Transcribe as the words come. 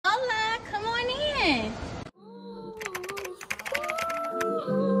in.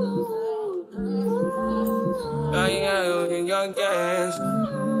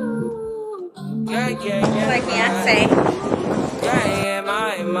 Like Beyonce. Yeah, in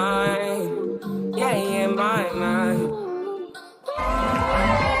my mind. Yeah, in my mind.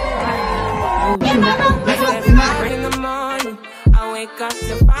 In the morning, I wake up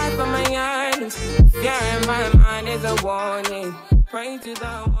to 5 of my eyes. Yeah, in my mind is a warning. Pray to the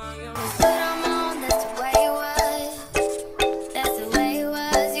one you That's the way it was. That's the way it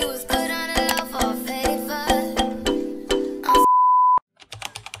was. You was good on the love for a favor.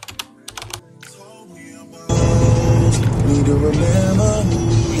 Need to remember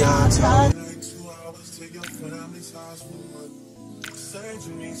who y'all talk. 2 hours to your family's house. Say to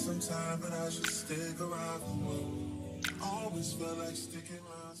me sometime, but I should stick around. Always feel like sticking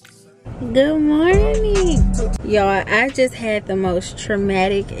around. Good morning. Y'all, I just had the most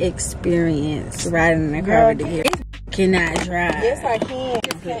traumatic experience riding in the car with the kid. Cannot drive. Yes, I can. I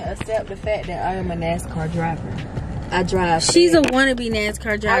just can't accept the fact that I am a NASCAR driver. I drive. She's a wannabe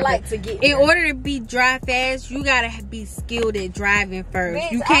NASCAR driver. I like to get in order to drive fast, you gotta be skilled at driving first.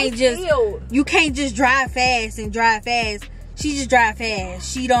 Bitch, you can't just drive fast and drive fast. She just drive fast.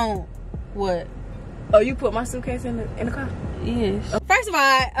 She don't what? Oh, you put my suitcase in the car? Yes. First of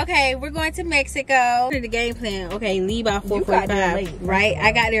all, okay, we're going to Mexico. The game plan, okay, leave by 4:45. Right?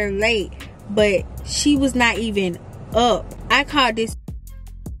 I got there late, but she was not even up. I called this.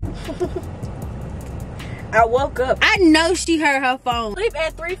 I woke up. I know she heard her phone. Sleep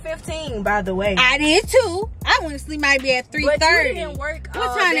at 3:15, by the way. I did too. I went to sleep maybe at 3:30. But you didn't work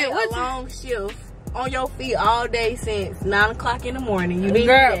all day, a long shift on your feet all day since 9 o'clock in the morning. You didn't do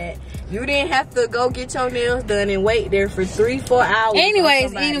that. You didn't have to go get your nails done and wait there for 3-4 hours.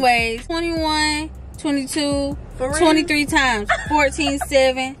 Anyways, 21, 22, 23 times, 14,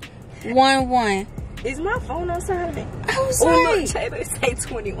 7, 1, 1. Is my phone on silent? I was like, Taylor say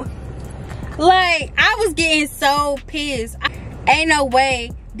 21. Like, I was getting so pissed. Ain't no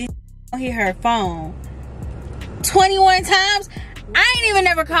way this hit her phone 21 times. I ain't even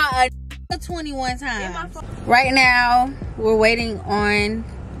never called a 21 times. Right now, we're waiting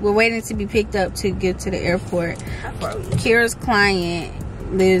to be picked up to get to the airport. Kira's client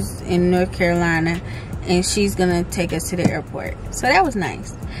lives in North Carolina, and she's gonna take us to the airport. So that was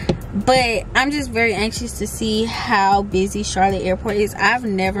nice. But I'm just very anxious to see how busy Charlotte Airport is. I've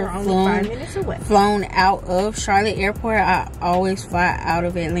never flown out of Charlotte Airport. I always fly out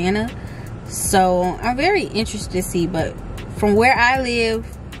of Atlanta. So I'm very interested to see. But from where I live,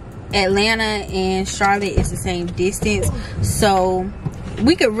 Atlanta and Charlotte is the same distance. So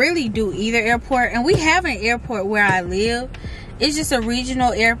we could really do either airport. And we have an airport where I live. It's just a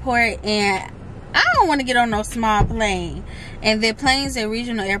regional airport, and I don't want to get on no small plane. And the planes at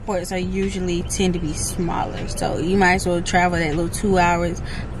regional airports are usually tend to be smaller. So you might as well travel that little 2 hours.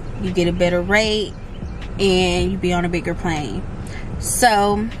 You get a better rate and you be on a bigger plane.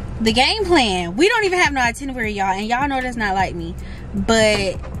 So the game plan, we don't even have no itinerary, y'all. And y'all know that's not like me.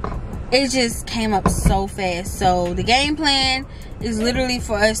 But it just came up so fast. So the game plan is literally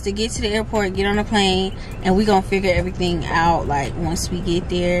for us to get to the airport, get on a plane, and we gonna figure everything out like once we get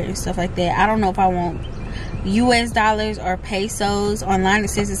there and stuff like that. I don't know if I want US dollars or pesos. Online it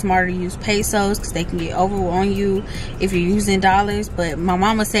says it's smarter to use pesos because they can get over on you if you're using dollars, but my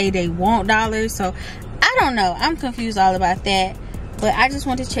mama say they want dollars, so I don't know. I'm confused all about that. But I just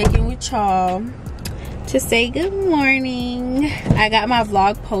want to check in with y'all to say good morning. I got my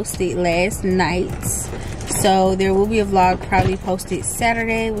vlog posted last night, so there will be a vlog probably posted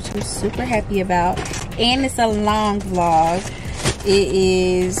Saturday, which I'm super happy about. And it's a long vlog. It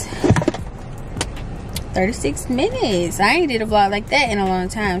is 36 minutes. I ain't did a vlog like that in a long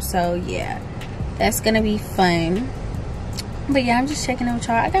time, so yeah, that's gonna be fun. But yeah, I'm just checking in with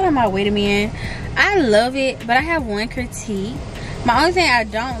y'all. I got on my Wait-A-Man. I love it, but I have one critique. My only thing I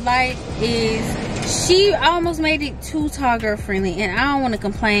don't like is she almost made it too tall girl friendly, and I don't want to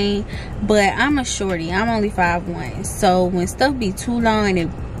complain, but I'm a shorty. I'm only 5'1", so when stuff be too long and it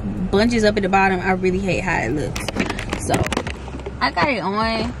bunches up at the bottom, I really hate how it looks. So I got it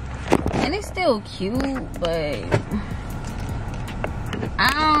on, and it's still cute, but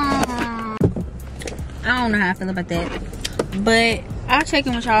I don't know how I feel about that. But I'll check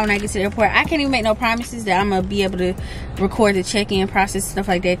in with y'all when I get to the airport. I can't even make no promises that I'm gonna be able to record the check-in process and stuff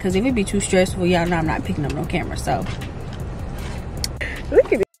like that, because if it be too stressful, y'all know I'm not picking up no camera. So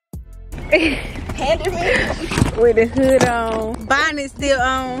look at it. Hand it me with the hood on, bonnet still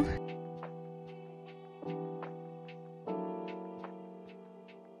on.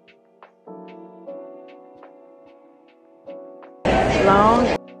 Long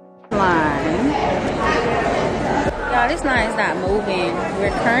line. line. Y'all, this line is not moving.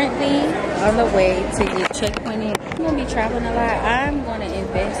 We're currently on the way to get checkpointed. I'm gonna be traveling a lot. I'm gonna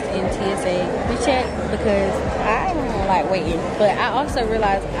invest in TSA recheck because I don't like waiting. But I also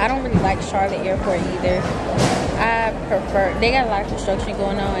realized I don't really like Charlotte Airport either. I prefer, they got a lot of construction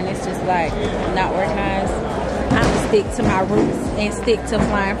going on and it's just like not organized. I'm gonna stick to my roots and stick to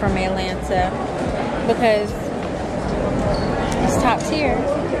flying from Atlanta because it's top tier.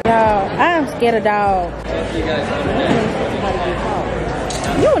 Y'all, I'm scared of dogs.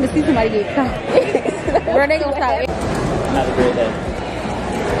 You want to see somebody get caught? Bro, they gonna stop. Have a great day.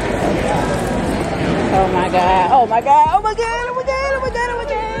 Oh my god! Oh my god! Oh my god! Oh my god! Oh my god! Oh my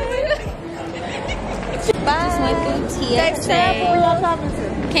god! Bye. Just went through TSA.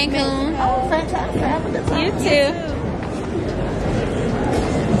 Cancun. Oh, fantastic. You too.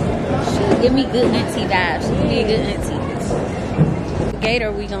 Give me good auntie vibes. Give me a good auntie.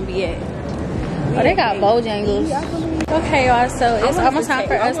 Gator we gonna be at? Oh, they got Bojangles. Okay, y'all, so it's almost time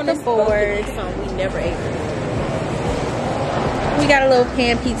for us to board. We never ate. We got a little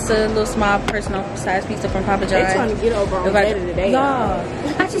pan pizza, a little small personal size pizza from Papa John's. They trying to get over on Gator today. Y'all,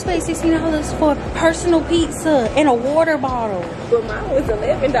 I just paid $16 for a personal pizza and a water bottle. But mine was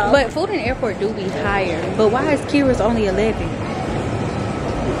 $11. But food in the airport do be higher. But why is Kira's only 11?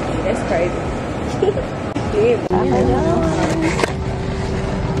 That's crazy.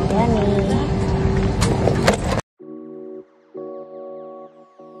 Yummy.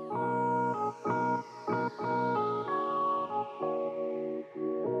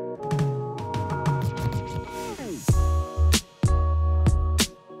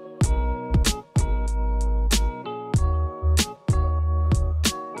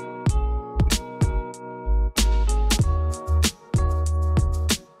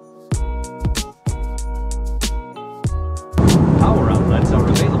 Power outlets are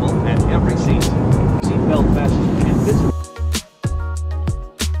available at every seat. Seatbelt fasten and visible.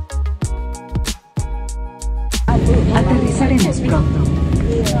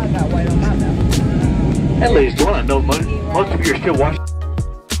 Hey ladies, do you want to know most of you are still watching?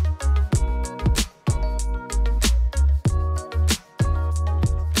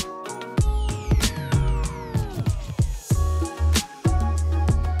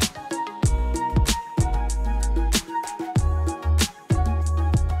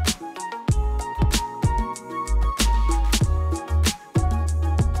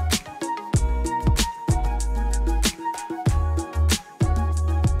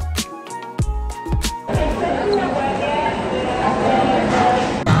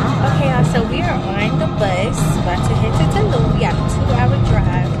 So we are on the bus, about to head to TULUM. We got a 2-hour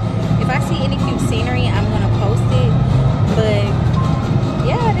drive. If I see any cute scenery, I'm gonna post it. But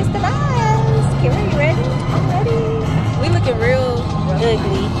yeah, this the vibes. Kira, you ready? I'm ready. We looking real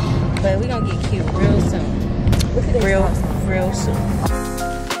ugly, but we gonna get cute real soon. Real soon.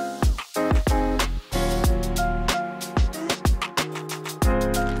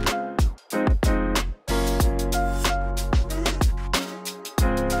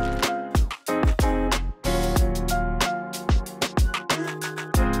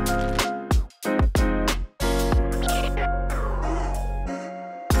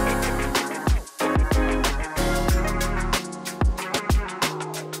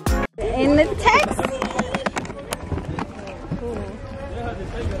 In the taxi.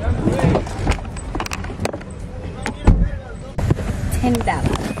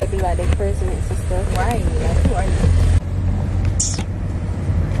 $10. They be like their presidents and stuff. Right. Like, who are you?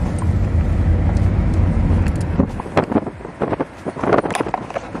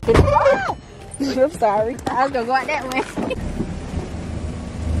 I'm sorry. I was gonna go out that way.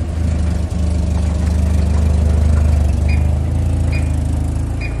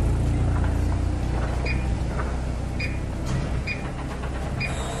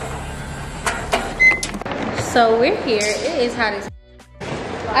 So we're here. It is hot as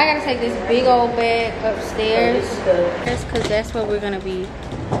I gotta take this big old bag upstairs because that's where we're gonna be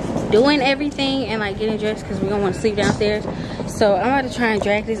doing everything and like getting dressed because we're gonna want to sleep downstairs. So I'm about to try and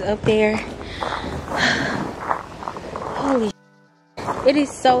drag this up there. Holy shit. It is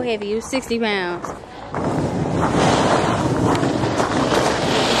so heavy. It was 60 pounds.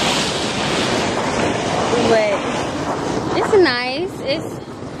 But it's nice.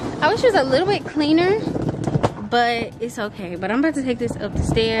 I wish it was a little bit cleaner, but it's okay. But I'm about to take this up the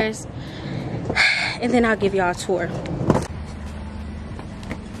stairs and then I'll give y'all a tour.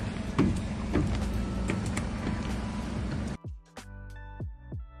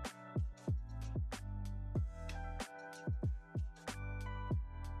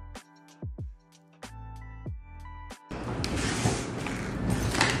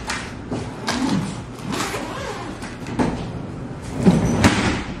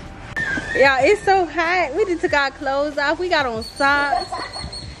 Y'all, it's so hot. We just took our clothes off. We got on socks.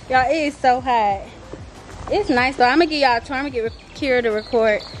 Y'all, it is so hot. It's nice though. I'm gonna get y'all a tour. I'm gonna get Kira to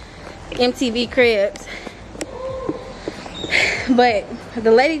record MTV Cribs. But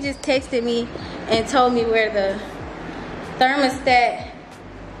the lady just texted me and told me where the thermostat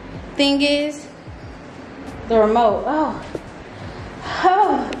thing is. The remote. Oh,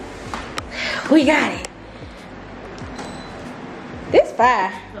 we got it. This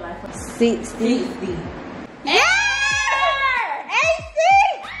 60. AC!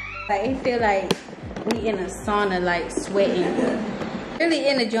 Like, it feel like we in a sauna, like sweating. Really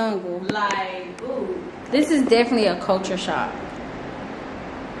in the jungle. Like, ooh. This is definitely a culture shock.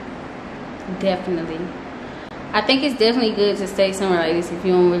 Definitely. I think it's definitely good to stay somewhere like this if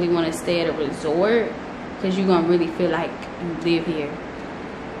you don't really want to stay at a resort, because you're gonna really feel like you live here.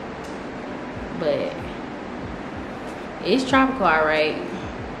 But it's tropical, alright.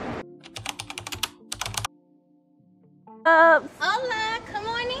 Hola, come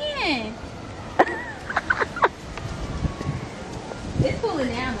on in. It's cooling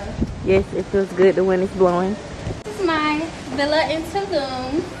down though. Yes, it feels good. The wind is blowing. This is my villa in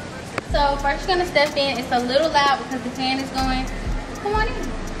Tulum. So first you're gonna step in. It's a little loud because the fan is going. Come on in.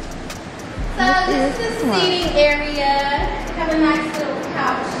 So this is the seating area. Have a nice little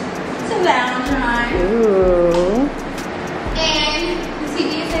couch to lounge on. Ooh. And the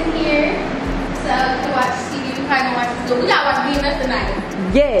TV is in here. So you can watch TV. We probably gonna watch this. We gotta watch BMF tonight.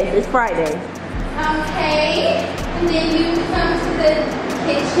 Yes, it's Friday. Okay. And then you come to the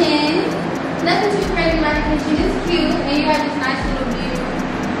kitchen. Nothing too crazy about the kitchen. It's cute. And you have this nice little view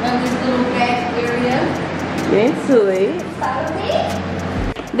of this little back area. Get into it. Follow me.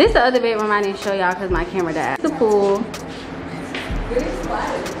 This is the other bedroom I didn't show y'all because my camera died. The pool.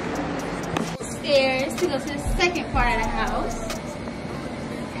 Stairs to go to the second part of the house.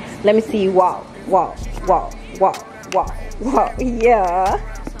 Let me see you walk. Walk. Yeah.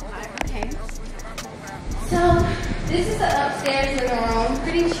 Okay. So this is the upstairs living room.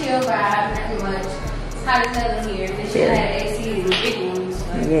 Pretty chill vibe, nothing much. It's hot as hell in here. They should have AC in the big rooms.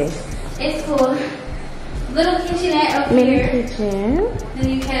 Yes. It's cool. Little kitchenette up Mini here. kitchen. Then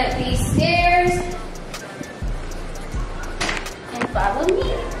you have these stairs. And follow me.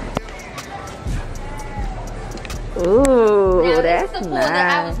 Ooh, Now, that's this is the pool nice.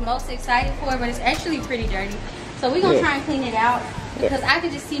 that I was most excited for, but it's actually pretty dirty. So we're gonna try and clean it out because I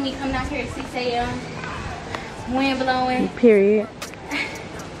could just see me coming out here at 6 a.m. Wind blowing. Period.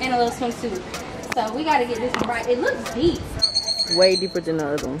 And a little swimsuit. So we gotta get this one right. It looks deep. Way deeper than the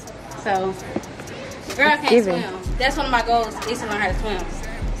other one. So the girl can't swim. That's one of my goals is to learn how to swim.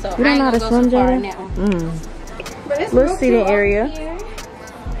 So You I don't ain't know how gonna to go swim, so far Jada? in that one. But it's Little real seating cute up area. here.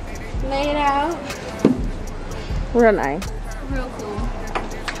 Laid out. Real nice. Real cool.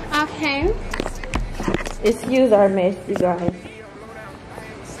 Okay. Excuse our mess, you guys.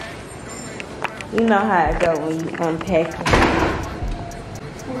 You know how it go when you unpack it.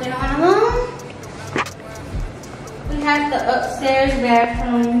 Moving on along. We have the upstairs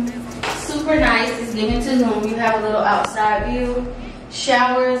bathroom. Super nice. It's given to room. You have a little outside view.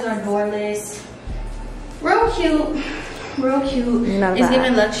 Showers are doorless. Real cute. Real cute. No it's vibe.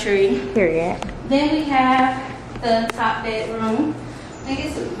 given luxury. Period. Then we have the top bedroom. I think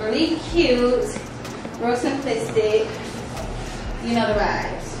it's really cute. Real simplistic. You know the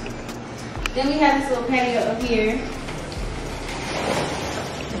vibes. Then we have this little patio up here.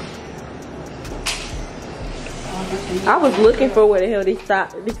 I was looking for where the hell this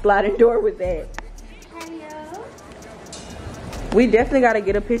sliding door was at. Patio. We definitely got to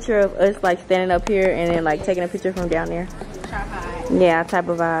get a picture of us like standing up here and then like taking a picture from down there. Tripod. Yeah, type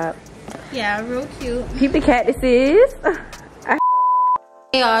of vibe. Yeah, real cute. Peep the cactuses.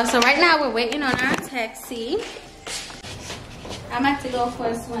 Hey y'all, so right now we're waiting on our taxi. I'm about to go for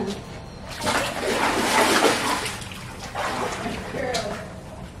a swim.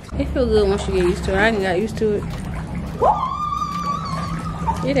 It feels good once you get used to it. I didn't got used to it.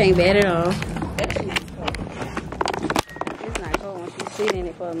 It ain't bad at all. It's not cold once you sit in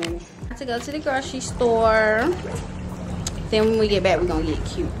it for a minute. I have to go to the grocery store. Then when we get back, we're gonna get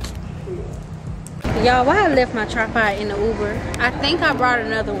cute. Y'all, why I left my tripod in the Uber? I think I brought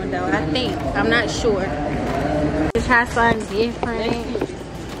another one though. I think. I'm not sure. Just try something different.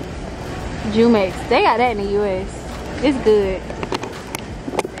 Jumex. They got that in the US. It's good.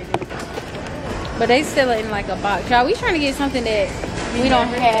 But they still in like a box. Y'all, we trying to get something that we don't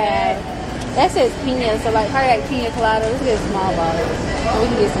have. That says pina. So like probably like pina colada. Let's get a small bottle. So we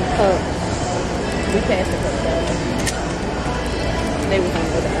can get some cups. We passed the cups though. They was gonna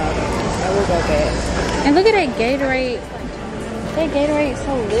go to Aldo. I will go back. And look at that Gatorade That Gatorade is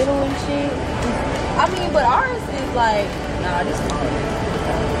so little and shit. I mean, but ours is like, nah, this smaller.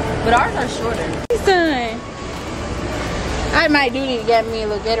 But ours are shorter. Son, I might do need to get me a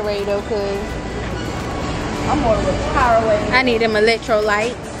little Gatorade though, cause I'm more of a Powerade. I need them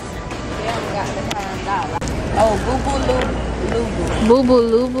electrolytes. They don't got the $5. Oh, Boo Boo Lubu. Boo Boo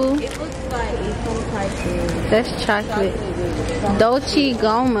Lubu. It looks like it's some type of That's chocolate. Dolce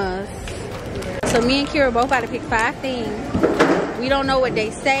Gomas. So me and Kira both about to pick 5 things. We don't know what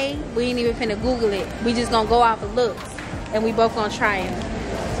they say. We ain't even finna Google it. We just gonna go off of looks. And we both gonna try them.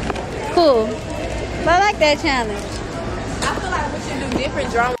 Cool. I like that challenge. I feel like we should do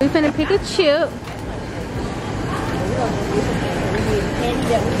different drawings. We finna pick a chip. Candy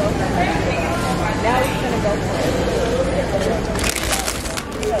that we both like. Now we're gonna go for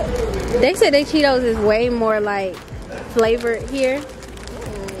it. They said their Cheetos is way more like flavored here.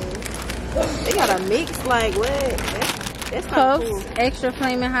 They got a mix like what? That's Puffs, cool. extra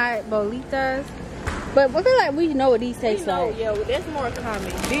flaming hot bolitas. But I feel like we know what these taste like. Yeah, well, that's more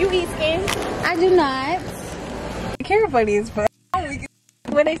common. Do you eat skins? I do not. Care for these, but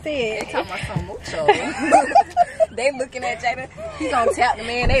what they said. They talking about some mucho. They looking at Jada. He gonna tap the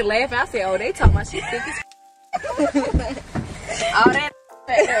man. They laughing. I said, oh, they talking about shit thick as all that.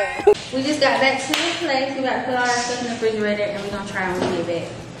 We just got back to the place. We got to put all our stuff in the refrigerator and we're gonna try when we get back.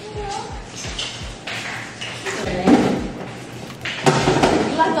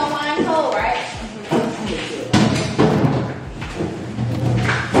 You like your wine cold, right?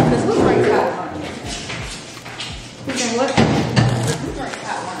 Cause who drinks hot wine? Who drinks what? Who drinks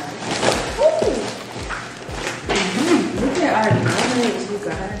hot wine? Look at our lemonade, you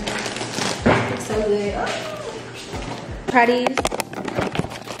guys. It's so good. Try these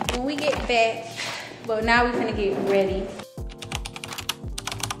when we get back. But now we're gonna get ready.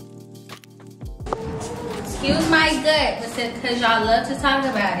 Excuse my gut, but because y'all love to talk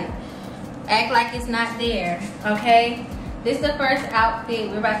about it. Act like it's not there, okay? This is the first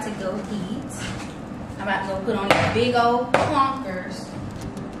outfit we're about to go eat. I'm about to go put on these big old clunkers.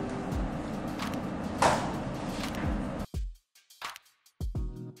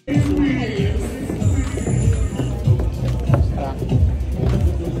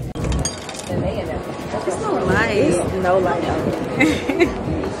 It's no light. No light out there.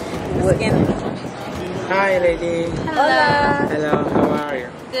 Hi, lady. Hello. Hello, how are you?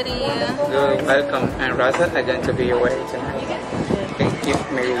 Good evening. Good, welcome. I'm Raza. I'm going to be your way tonight. Thank you.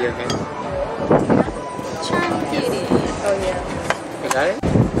 Maybe you can. Trying to get it. Oh yeah. You got it?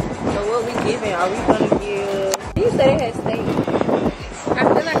 So what we giving? Are we gonna give? You said they had steak. I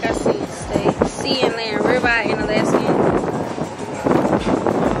feel like I see steak. Sea and land, ribeye and Alaskan.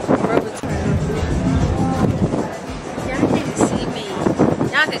 Rubber turtle. Y'all can't see me.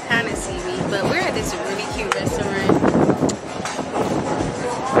 Y'all can kind of see me, but we're at this really cute restaurant.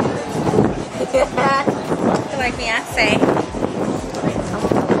 I feel like Beyonce.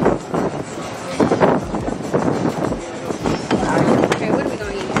 Okay, what are we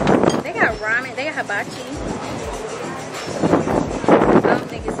gonna eat? They got ramen. They got hibachi. I don't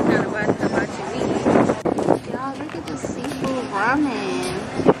think it's the kind of hibachi we eat. Y'all, look at this seafood ramen.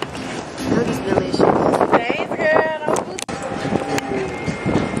 It looks delicious. Thanks, girl.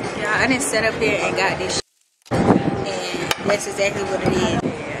 Yeah, I didn't sit up there and got this shit. And that's exactly what it is.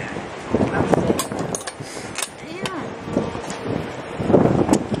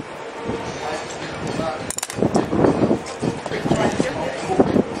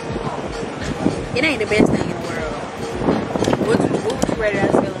 It ain't the best thing in the world. What would you rate that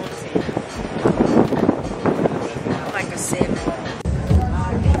scale on 10? Like a 7.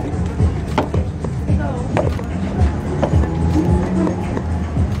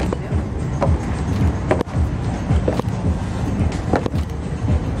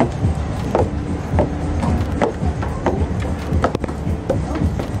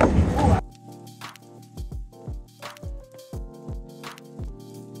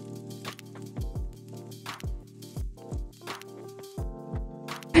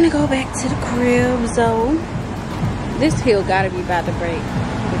 I'm gonna go back to the crib, so this hill gotta be about to break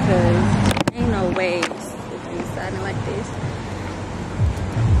because ain't no way it's deciding like this.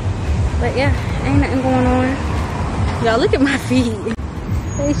 But yeah, ain't nothing going on. Y'all look at my feet.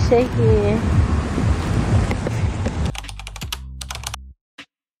 They shaking.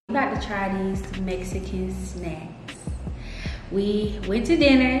 I'm about to try these Mexican snacks. We went to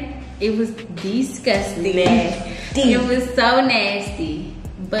dinner. It was disgusting. It was so nasty.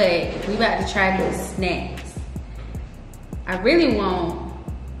 But we about to try these snacks. How we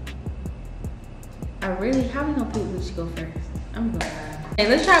gonna pick which go first? I'm gonna go. Hey,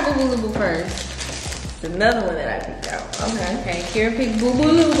 let's try Boo Boo Lubu first. It's another one that I picked out. Okay. Okay, Kira picked Boo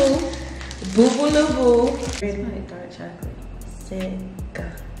Boo Loo Boo. Boo Boo Loo Boo. It's like dark chocolate. Sick.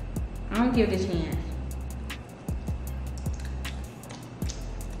 I'm gonna give it a chance.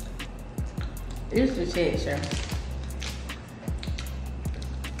 It's the texture.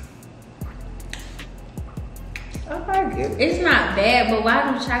 I like it. It's not bad, but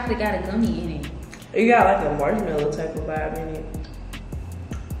why do chocolate got a gummy in it? It got like a marshmallow type of vibe in it.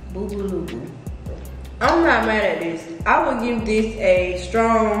 Boo Boo Loo Boo. I'm not mad at this. I would give this a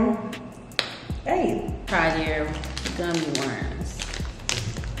strong 8. Try their gummy worms.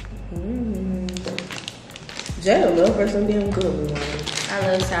 Jada love her some damn gummy worms. I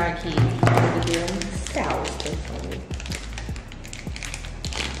love sour candy. Sour stuff on me.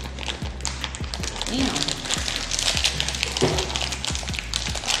 Damn.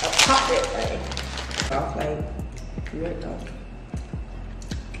 Pop that thing. Off like red off.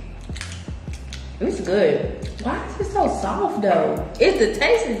 It's good. Why is it so soft though? The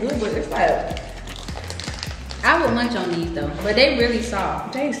taste is good, but it's like I would munch on these though, but they really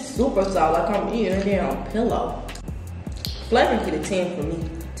soft. they super soft. Like I'm eating a damn pillow. Flavor get a 10 for me.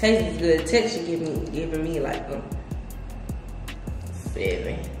 Taste is good. Texture giving me like a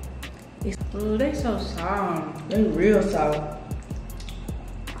 7. Ooh, they so soft. They real soft.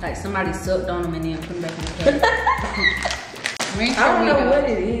 Like somebody sucked on them and then put them back in the cake. I don't know what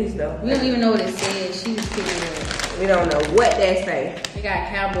it is though. We don't even know what it says. She was picking it up. We don't know what that say. They got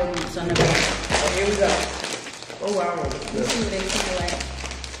cowboy boots on the back. Oh, here we go. Oh, I don't know. Let's see what they smell like.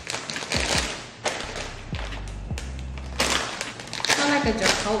 Smell like a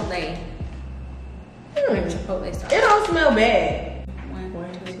Chipotle. Like Chipotle sauce. It don't smell bad. 1,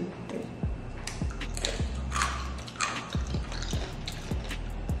 2, 3.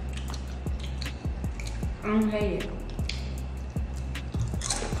 I don't hate it.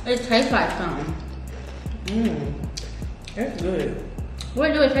 It tastes like something. That's good.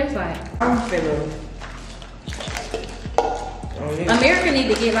 What do it taste like? I'm feeling. America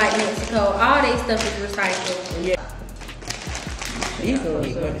need to get like Mexico. All their stuff is recycled. Yeah. You gonna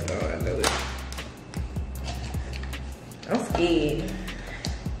eat one song, I know it. I'm scared.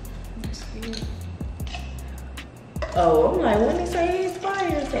 Oh, I'm like, when they say it's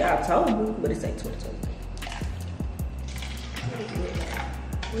expired, it say October, but it say 2020.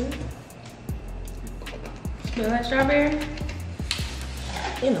 Smell like strawberry?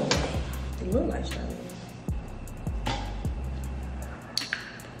 In a way, it look like strawberry.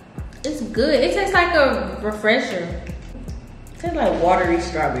 It's good. It tastes like a refresher. It tastes like watery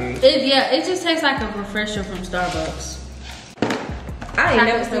strawberry. It just tastes like a refresher from Starbucks. I ain't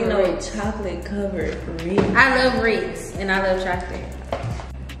never seen no Ritz. chocolate covered Ritz. I love Ritz and I love chocolate.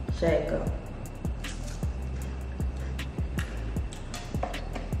 Shake up.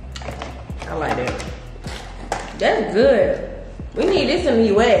 I like that. That's good. We need this in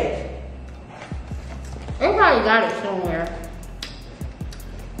the US. They probably got it somewhere.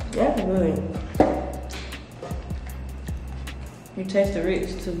 That's good. You taste the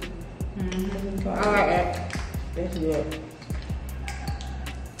Ritz too. I like that. That's good.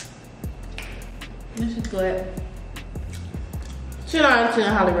 This is good. 10 out of 10,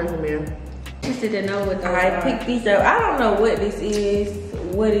 highly recommend. Interested to know what those I are. picked these up. I don't know what this is.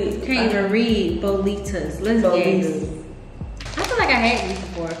 What it? Can't even read Bolitas. Let's guess. I feel like I had these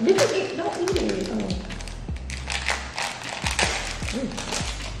before. Don't eat it.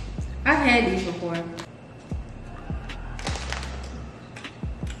 I've had these before.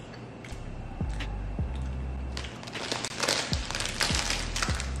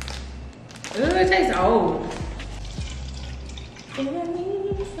 Ooh, it tastes old.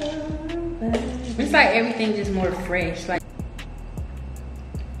 It's like everything just more fresh. Like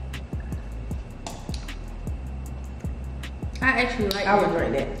I actually like I would it.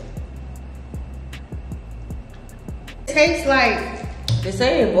 drink that. It tastes like They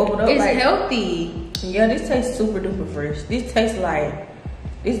say it bubbled up. it's like, healthy. Yeah, this tastes super duper fresh. This tastes like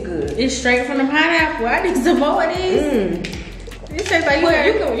it's good. It's straight from the pineapple. I need some more of this. This tastes like You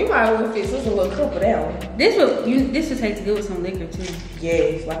might as well fix us a little cup of that one. this would taste good with some liquor too.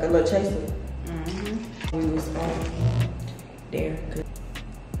 Yes, like a little chaser. We was there. Good.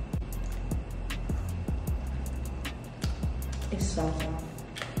 It's so soft.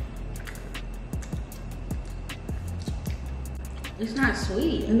 It's not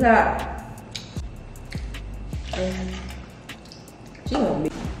sweet. It's not. She gonna be.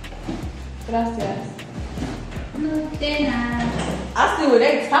 Gracias. I see what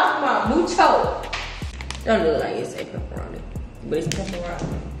they talking about. Mucho. Don't look like it's a pepperoni, but it's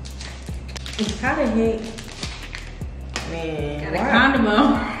pepperoni. How the heck? Man, Got a condom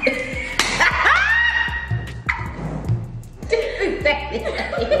on.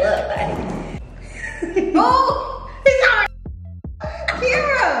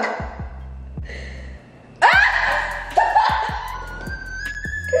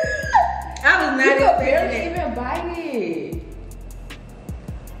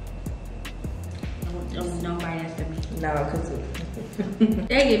 No, cause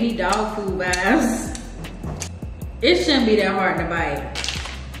they give me dog food vibes. It shouldn't be that hard to bite.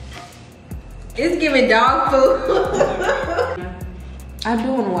 It's giving dog food. I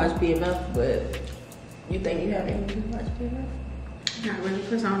do want to watch BMF, but you think you have anything to watch BMF? Not really,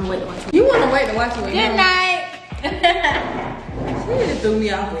 because I don't wait to watch it. You want to wait to watch it with Good night. She just threw me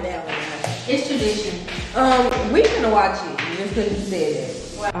off with that one. It's tradition. We gonna watch it just because you said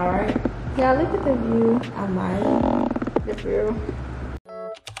it. All right. Yeah, look at the view. I might. The view.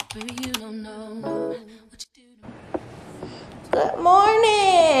 Good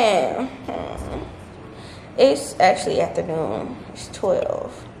morning. It's actually afternoon. It's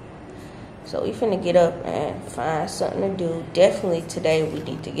 12. So we finna get up and find something to do. Definitely today we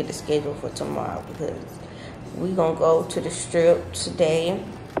need to get a schedule for tomorrow because we gonna go to the strip today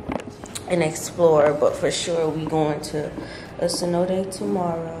and explore, but for sure we going to a snow day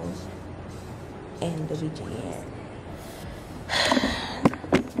tomorrow and the weekend.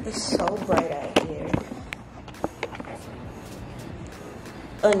 It's so bright out here.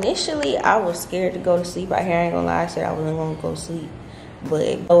 Initially I was scared to go to sleep out here. I ain't gonna lie, I said I wasn't gonna go to sleep,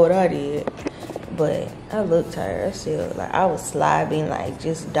 but what I did. But I looked tired. I still, like, I was slobbing, like,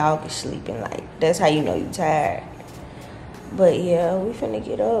 just doggish sleeping. Like, that's how you know you tired. But yeah, we finna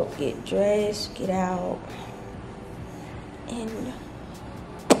get up, get dressed, get out. And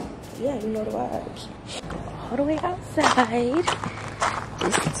yeah, you know the vibes. Go all the way outside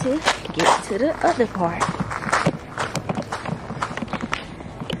just to get to the other part.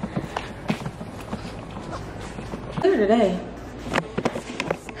 Here today.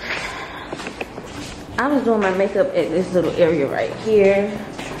 I was doing my makeup at this little area right here,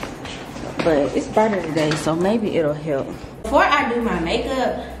 but it's brighter today, so maybe it'll help. Before I do my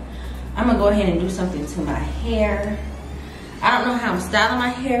makeup, I'm gonna go ahead and do something to my hair. I don't know how I'm styling my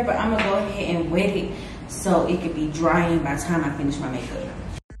hair, but I'm gonna go ahead and wet it so it could be drying by the time I finish my makeup.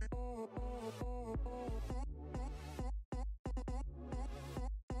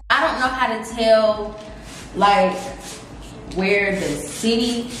 I don't know how to tell, like, where the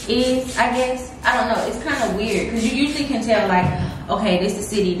city is, I guess. I don't know, it's kind of weird because you usually can tell, like, okay, this is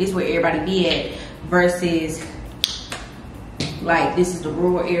the city, this is where everybody be at, versus like this is the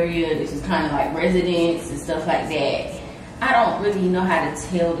rural area, this is kind of like residents and stuff like that. I don't really know how to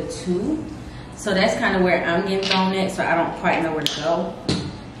tell the two, so that's kind of where I'm getting thrown at, so I don't quite know where to go.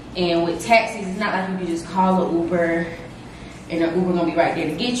 And with taxis, it's not like you can just call an Uber and the Uber gonna be right there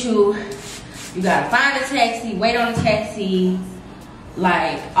to get you. You gotta find a taxi, wait on a taxi,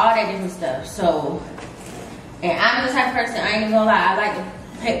 like all that different stuff. So, and I'm the type of person, I ain't even gonna lie, I like to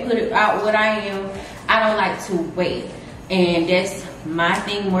put it out what I am. I don't like to wait. And that's my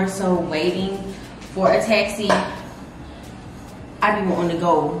thing, more so waiting for a taxi. I be wanting to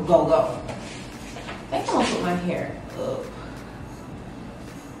go. I think I'm gonna put my hair up.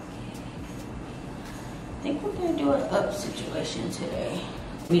 I think we're gonna do an up situation today.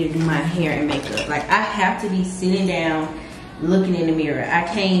 Me to do my hair and makeup. Like, I have to be sitting down looking in the mirror. I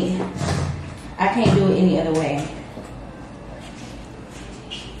can't do it any other way.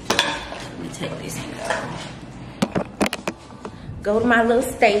 Let me take this and go to my little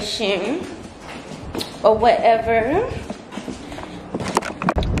station or whatever.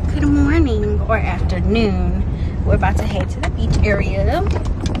 Good morning or afternoon. We're about to head to the beach area.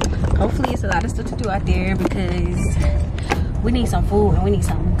 Hopefully it's a lot of stuff to do out there because we need some food and we need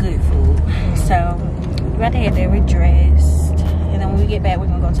some good food. So we're about to head there, we're dressed. And then when we get back, we're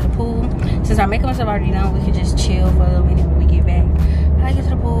gonna go to the pool. Since our makeup stuff already done, we can just chill for a little minute when we get back. I get to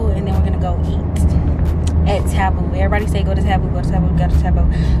the pool and then we're gonna go eat at Taboo. Everybody say go to Taboo, go to Taboo, go to Taboo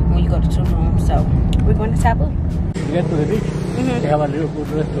when you go to TULUM. So we're going to Taboo. You get to the beach, they have a little food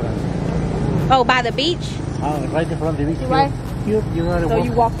restaurant. Oh, by the beach? Right in front of the beach. Right. You gotta So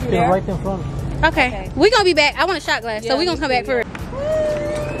you walk through there? right in front. Okay. We're going to be back. I want a shot glass, so we're going to come back for it.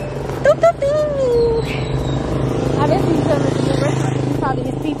 I bet he's coming to the restaurant. He's probably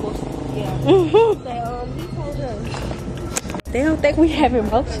his people. Yeah. They don't think we have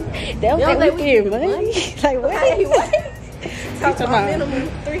emotion. They don't think we getting money. Like, what? Talk about minimum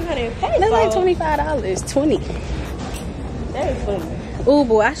 300 pesos. That's like $25. 20. That is funny. Ooh,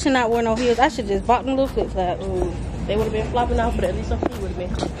 boy, I should not wear no heels. I should just bought them little flip flops. They would have been flopping off, but at least some feet would have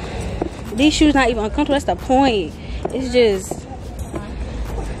been. These shoes not even uncomfortable. That's the point. It's just.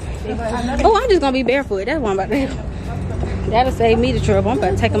 Oh, I'm just gonna be barefoot. That's what I'm about to do. That'll save me the trouble. I'm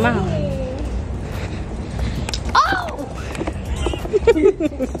about to take them out. Oh!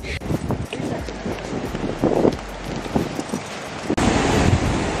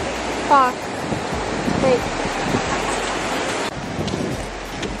 Car. Wait.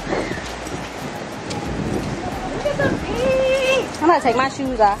 Look at the about to take my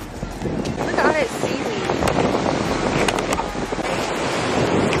shoes off. Look at all that seaweed.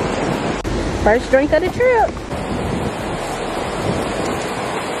 First drink of the trip.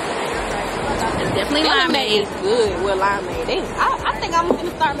 Definitely limeade. Is good with limeade. I think I'm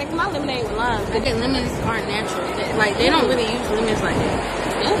gonna start making my lemonade with lime. But the lemons aren't natural. Like they don't really use lemons like that.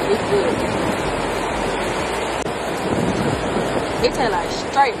 It's good. It tastes like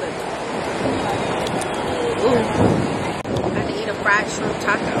straight lemon. Ooh. I had to eat a fried shrimp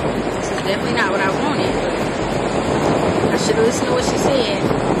taco. This is definitely not what I wanted, but I should have listened to what she said.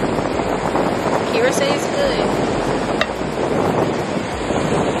 Kira says it's good.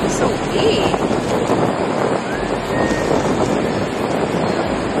 It's so big.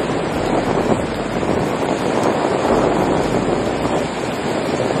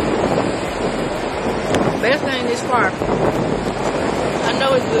 Best thing this far. I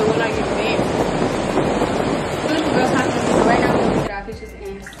know it's good when I get there. Right now we're gonna get our pictures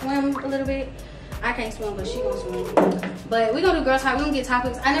and swim a little bit. I can't swim, but she gonna swim. But we're gonna do girls' talk. We're gonna get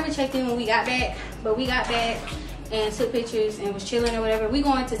topics. I never checked in when we got back, but we got back and took pictures and was chilling or whatever. We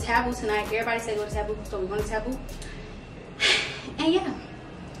going to Taboo tonight. Everybody say go to Taboo, so we're going to Taboo. And yeah,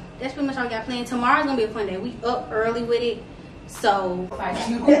 that's pretty much all we got planned. Tomorrow's gonna be a fun day. We up early with it, so. I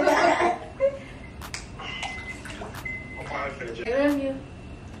love you.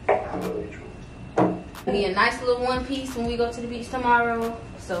 Be a nice little one piece when we go to the beach tomorrow,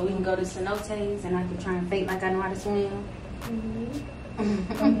 so we can go to cenotes and I can try and fake like I know how to swim.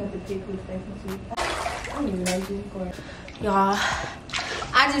 Y'all,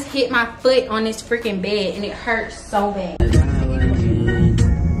 I just hit my foot on this freaking bed and it hurts so bad.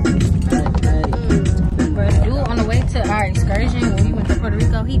 But dude, on the way to our excursion when we went to Puerto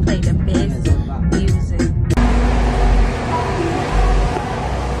Rico, he played the best music.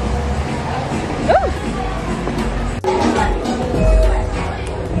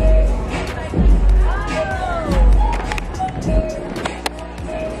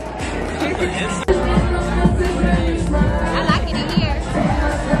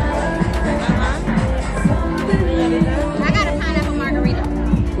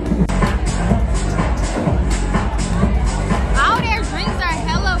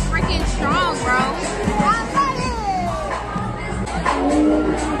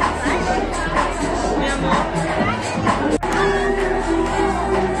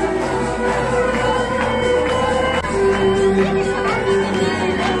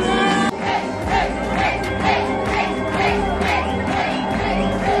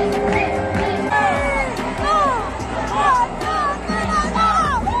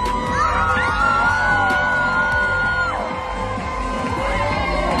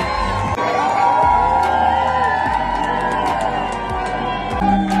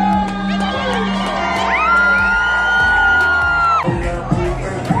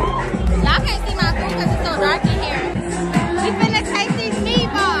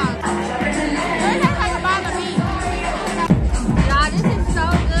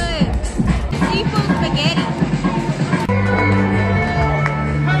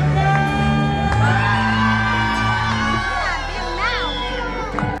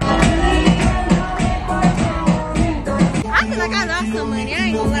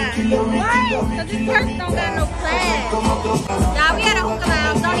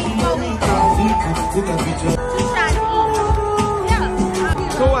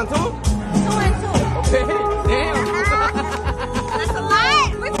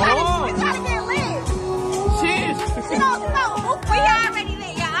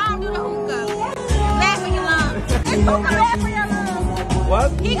 What?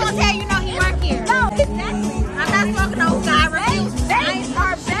 He gonna tell you no, he work here. No, exactly. I'm not smoking no hookah. I refuse. I ain't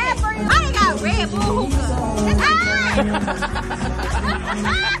start bad for you. I ain't got Red Bull hookah.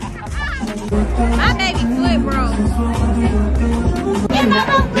 My baby foot broke. Get my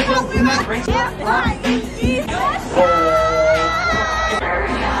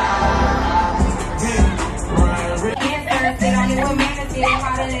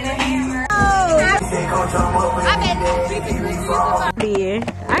beer.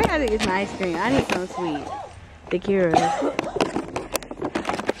 I gotta get some ice cream. I need something sweet. The Kira.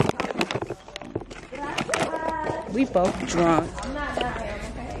 We both drunk.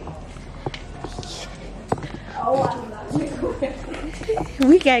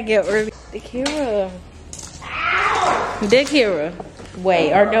 We gotta get early. The Kira. The Kira.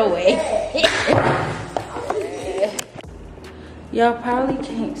 Way or no way. Y'all probably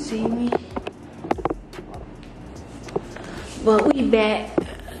can't see me. But we back.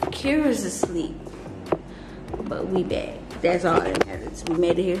 Kira's asleep. But we back. That's all that matters. We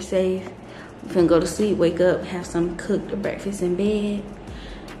made it here safe. Finna go to sleep, wake up, have some cooked breakfast in bed.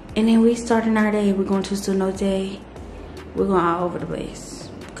 And then we starting our day. We're going to cenote. We're going all over the place.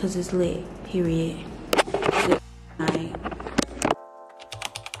 Cause it's lit, period. Good night.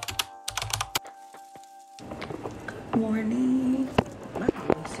 Good morning. My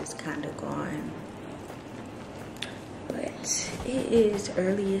voice is kind of gone. But it is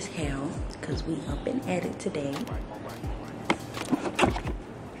early as hell. Cause we up and at it today.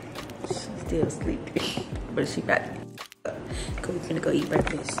 She's still sleeping. But she about to we're gonna go eat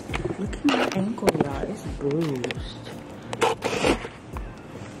breakfast. Look at my ankle, y'all. It's bruised.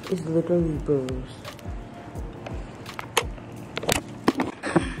 It's literally bruised.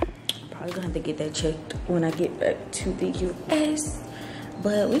 Probably gonna have to get that checked when I get back to the US.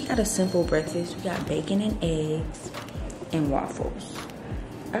 But we got a simple breakfast. We got bacon and eggs and waffles.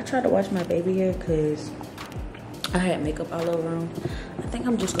 I tried to wash my baby hair because I had makeup all over him. I think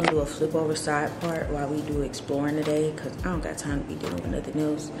I'm just gonna do a flip over side part while we do exploring today because I don't got time to be dealing with nothing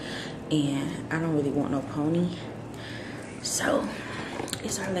else. And I don't really want no pony. So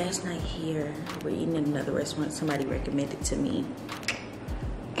it's our last night here. We're eating at another restaurant somebody recommended to me.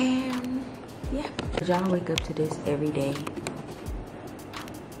 And yeah, y'all wake up to this every day.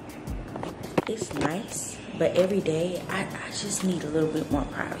 It's nice, but every day I just need a little bit more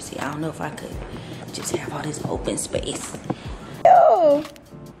privacy. I don't know if I could just have all this open space. Yo!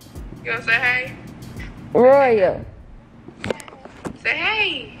 You wanna say hey? Royal. Say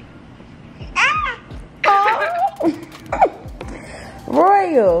hey!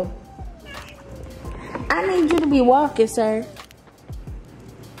 Royal. I need you to be walking, sir.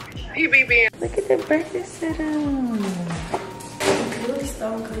 You be being. Look at the breakfast setup. It looks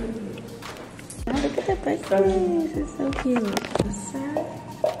so good. Oh, look at the breakfast. It's so cute. What's up?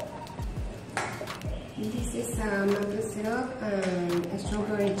 This is maple syrup and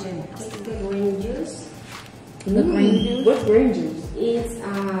strawberry jam. This is the green juice. The green juice? What's green juice? It's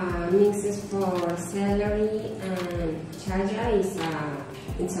mixes for celery and chaja.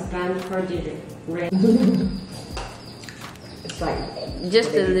 It's a plant for the red. It's like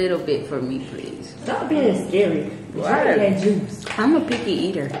just a little bit for me, please. Stop being scary. Try that juice. I'm a picky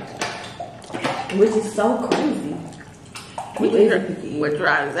eater, which is so crazy. What you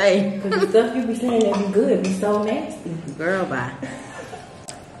trying to say? Because the stuff you be saying that be good be so nasty. Girl, bye.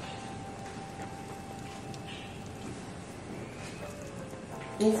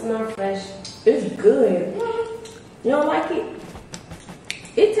 It's more fresh. It's good. You don't like it?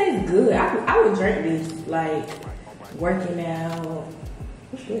 It tastes good. I would drink this, like, working out.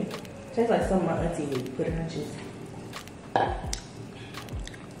 It's good. It tastes like something my auntie would put in her juice.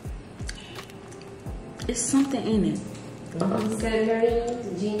 It's something in it. Celery,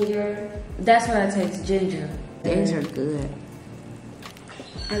 ginger. That's what I taste, ginger. The eggs are good.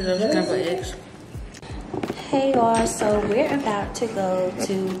 I love scrambled eggs. Hey y'all, so we're about to go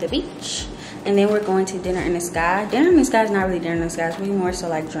to the beach. And then we're going to dinner in the sky. Dinner in the sky is not really dinner in the sky. It's really more so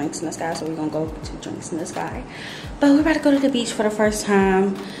like drinks in the sky. So we're going to go to drinks in the sky. But we're about to go to the beach for the first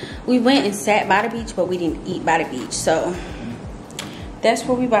time. We went and sat by the beach, but we didn't eat by the beach. So that's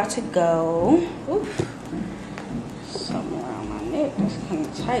where we're about to go. Oof. Something around my neck. That's kind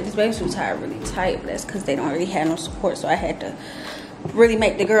of tight. This baby suit tied really tight, but that's because they don't really have no support. So I had to really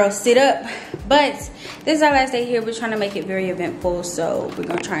make the girls sit up. But this is our last day here. We're trying to make it very eventful. So we're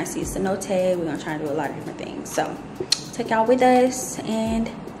going to try and see a cenote. We're going to try and do a lot of different things. So take y'all with us and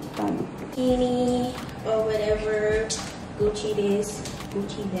boom. Bikini or whatever. Gucci this,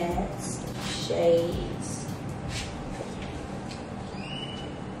 Gucci that. Shades.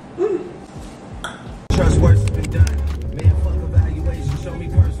 Trust work's been done. Man, fuck evaluation. Show me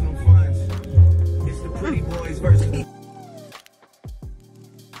personal funds. It's the pretty boys versus.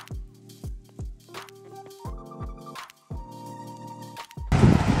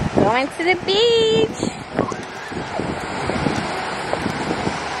 Going to the beach.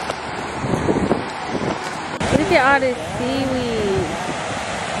 Look at all this seaweed.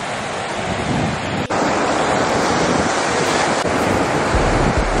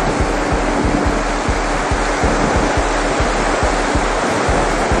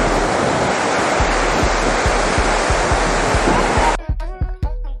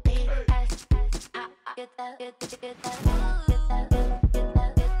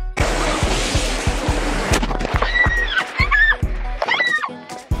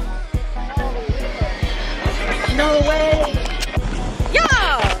 No way.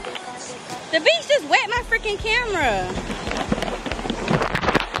 Y'all, the beach just wet my freaking camera.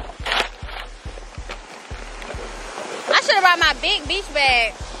 I should have brought my big beach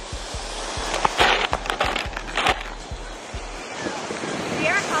bag.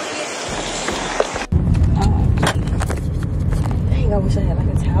 Here, I call it.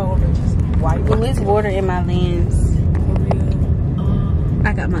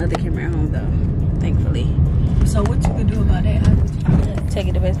 I got my other camera at home though, thankfully. So what you can do about that? Take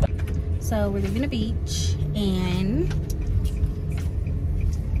it to Best Buy. So we're leaving the beach and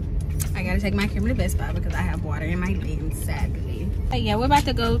I gotta take my camera to Best Buy because I have water in my lens, sadly. But yeah, we're about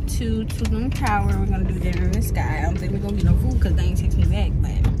to go to TULUM Tower. We're gonna do dinner in the sky. I don't think we're gonna get no food because they ain't text me back,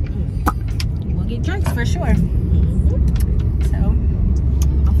 but we'll get drinks for sure. So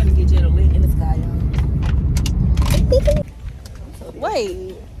I'm gonna get Jetta lit in the sky, y'all.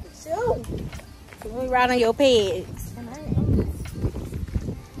 wait, so we ride on your pegs. I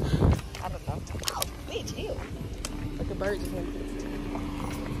don't know. Oh, bitch, ew. Like a bird just went.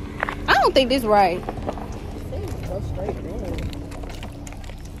 I don't think this right. Go straight in.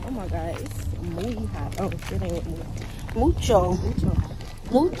 Oh my god, it's muy hot. Oh, it ain't Mucho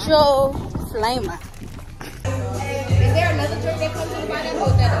flamer. Is there another drink that comes in the bottle or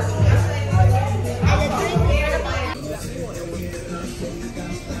that?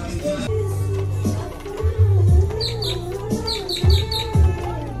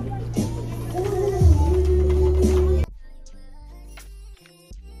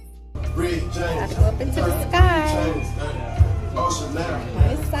 Gotta go up into the sky.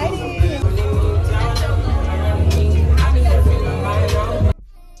 I'm excited.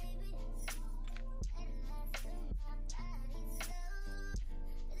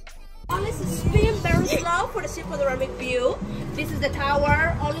 Only spin very slow for the simple panoramic view. This is the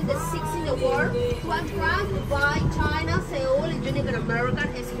tower, only the 6th in the world. One track by China, Seoul, and unique and American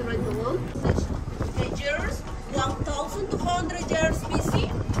is here in the world. Years, 1,200 years BC. Your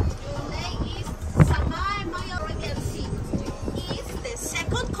name is Samai Maya Arabian Sea. It's the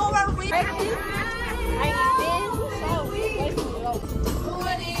second coral reef.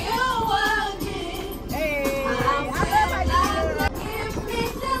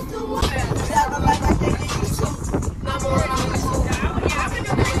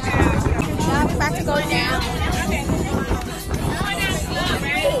 About to go down.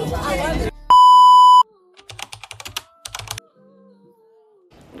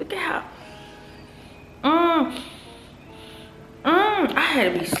 Look at how I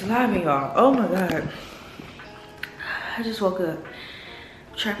had to be slimy, y'all. Oh my god. I just woke up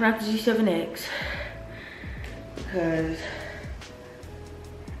trapping out the G7X because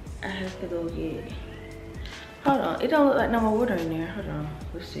I have to go get, hold on, it don't look like no more water in there. Hold on,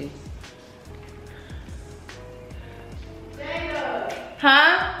 let's see.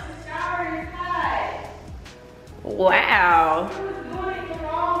 Huh? The shower is hot. Wow. You was doing it the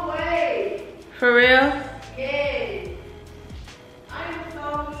wrong way. For real? Yes. I am so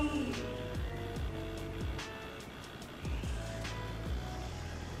weak.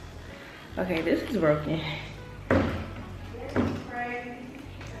 Okay, this is broken.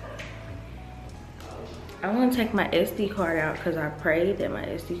 I want to take my SD card out because I prayed that my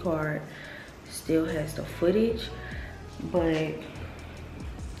SD card still has the footage, but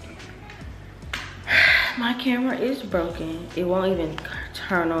my camera is broken. It won't even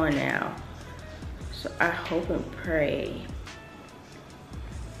turn on now. So I hope and pray.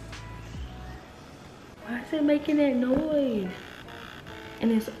 Why is it making that noise?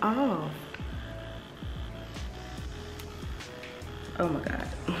 And it's off. Oh my God.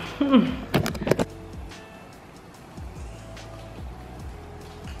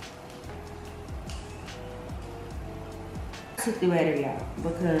 I took the battery out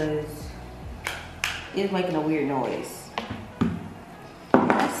because it's making a weird noise.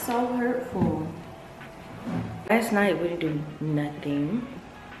 That's so hurtful. Last night we didn't do nothing.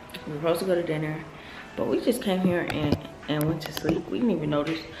 We were supposed to go to dinner, but we just came here and went to sleep. We didn't even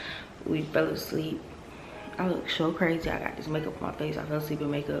notice we fell asleep. I look so crazy. I got this makeup on my face. I fell asleep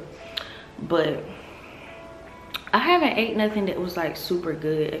in makeup, but I haven't ate nothing that was like super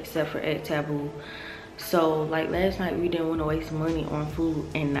good except for at Taboo. So like last night we didn't want to waste money on food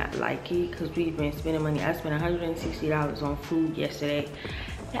and not like it because we've been spending money. I spent $160 on food yesterday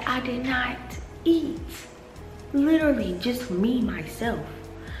that I did not eat. Literally just me, myself.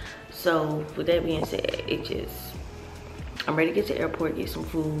 So with that being said, I'm ready to get to the airport, get some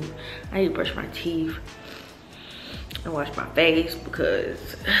food. I need to brush my teeth and wash my face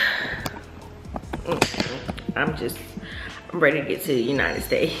because I'm ready to get to the United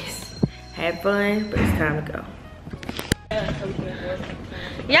States. Had fun, but it's time to go.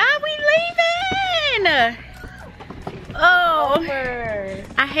 Y'all, we leaving! Oh,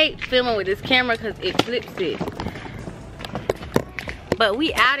 I hate filming with this camera because it flips it. But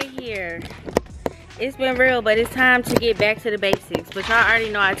we out of here. It's been real, but it's time to get back to the basics. But y'all already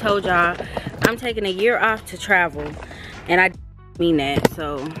know I told y'all I'm taking a year off to travel. And I mean that,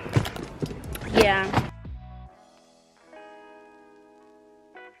 so yeah.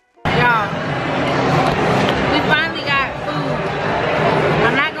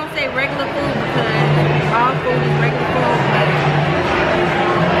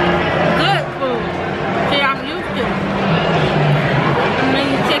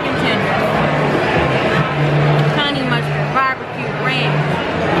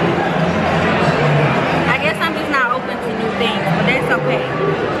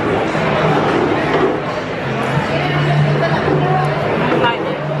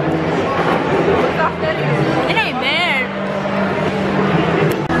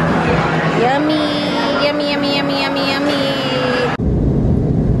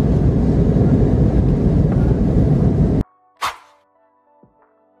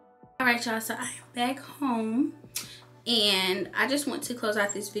 All right, y'all, so I am back home and I just want to close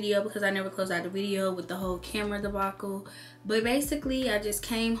out this video because I never closed out the video with the whole camera debacle. But basically I just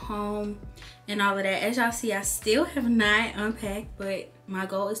came home and all of that. As y'all see, I still have not unpacked, but my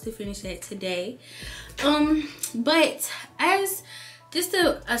goal is to finish that today. But as just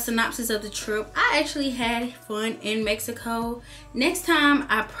a synopsis of the trip, I actually had fun in Mexico. Next time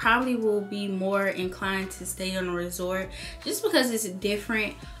I probably will be more inclined to stay on a resort just because it's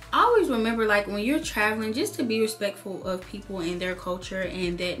different. I always remember, like, when you're traveling, just to be respectful of people and their culture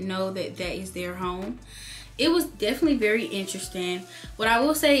and that know that that is their home. It was definitely very interesting. What I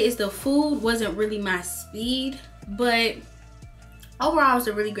will say is the food wasn't really my speed, but overall it was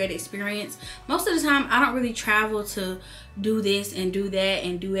a really great experience. Most of the time I don't really travel to do this and do that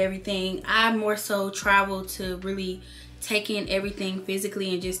and do everything. I more so travel to really take in everything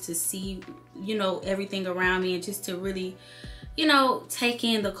physically and just to see, you know, everything around me and just to really, you know, take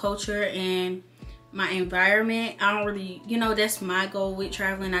in the culture and my environment. I don't really, you know, that's my goal with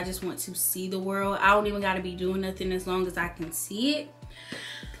traveling. I just want to see the world. I don't even got to be doing nothing as long as I can see it.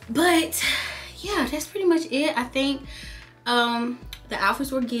 But yeah, that's pretty much it. I think the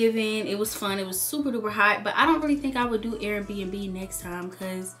outfits were given. It was fun. It was super duper hot, but I don't really think I would do Airbnb next time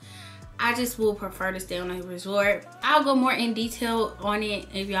because I just will prefer to stay on a resort. I'll go more in detail on it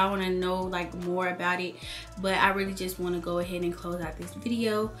if y'all want to know like more about it, but I really just want to go ahead and close out this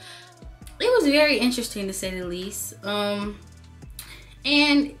video. It was very interesting to say the least. And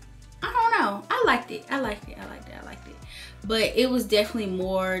I don't know, I liked it. But it was definitely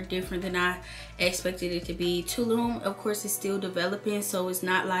more different than I expected it to be. Tulum, of course, is still developing, so it's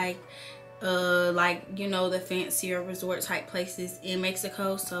not like you know, the fancier resort type places in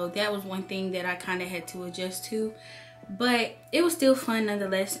Mexico. So that was one thing that I kind of had to adjust to, but it was still fun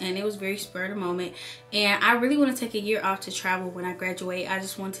nonetheless, and it was very spur of the moment. And I really want to take a year off to travel when I graduate. I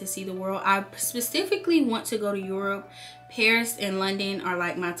just want to see the world. I specifically want to go to Europe. Paris and London are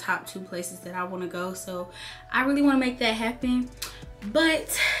like my top 2 places that I want to go, so I really want to make that happen.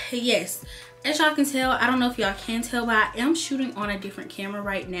 But yes, as y'all can tell, I don't know if y'all can tell, but I am shooting on a different camera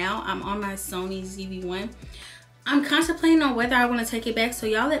right now. I'm on my Sony ZV-1. I'm contemplating on whether I want to take it back, so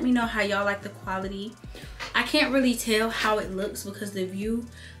y'all let me know how y'all like the quality. I can't really tell how it looks because the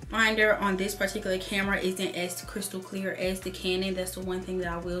viewfinder on this particular camera isn't as crystal clear as the Canon. That's the one thing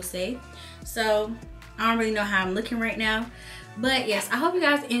that I will say. So I don't really know how I'm looking right now. But yes, I hope you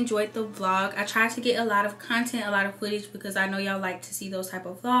guys enjoyed the vlog. I tried to get a lot of content, a lot of footage, because I know y'all like to see those type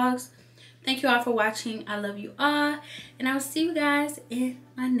of vlogs. Thank you all for watching. I love you all, and I'll see you guys in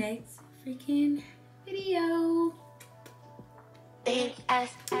my next freaking video.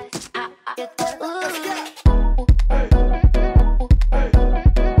 Let's go.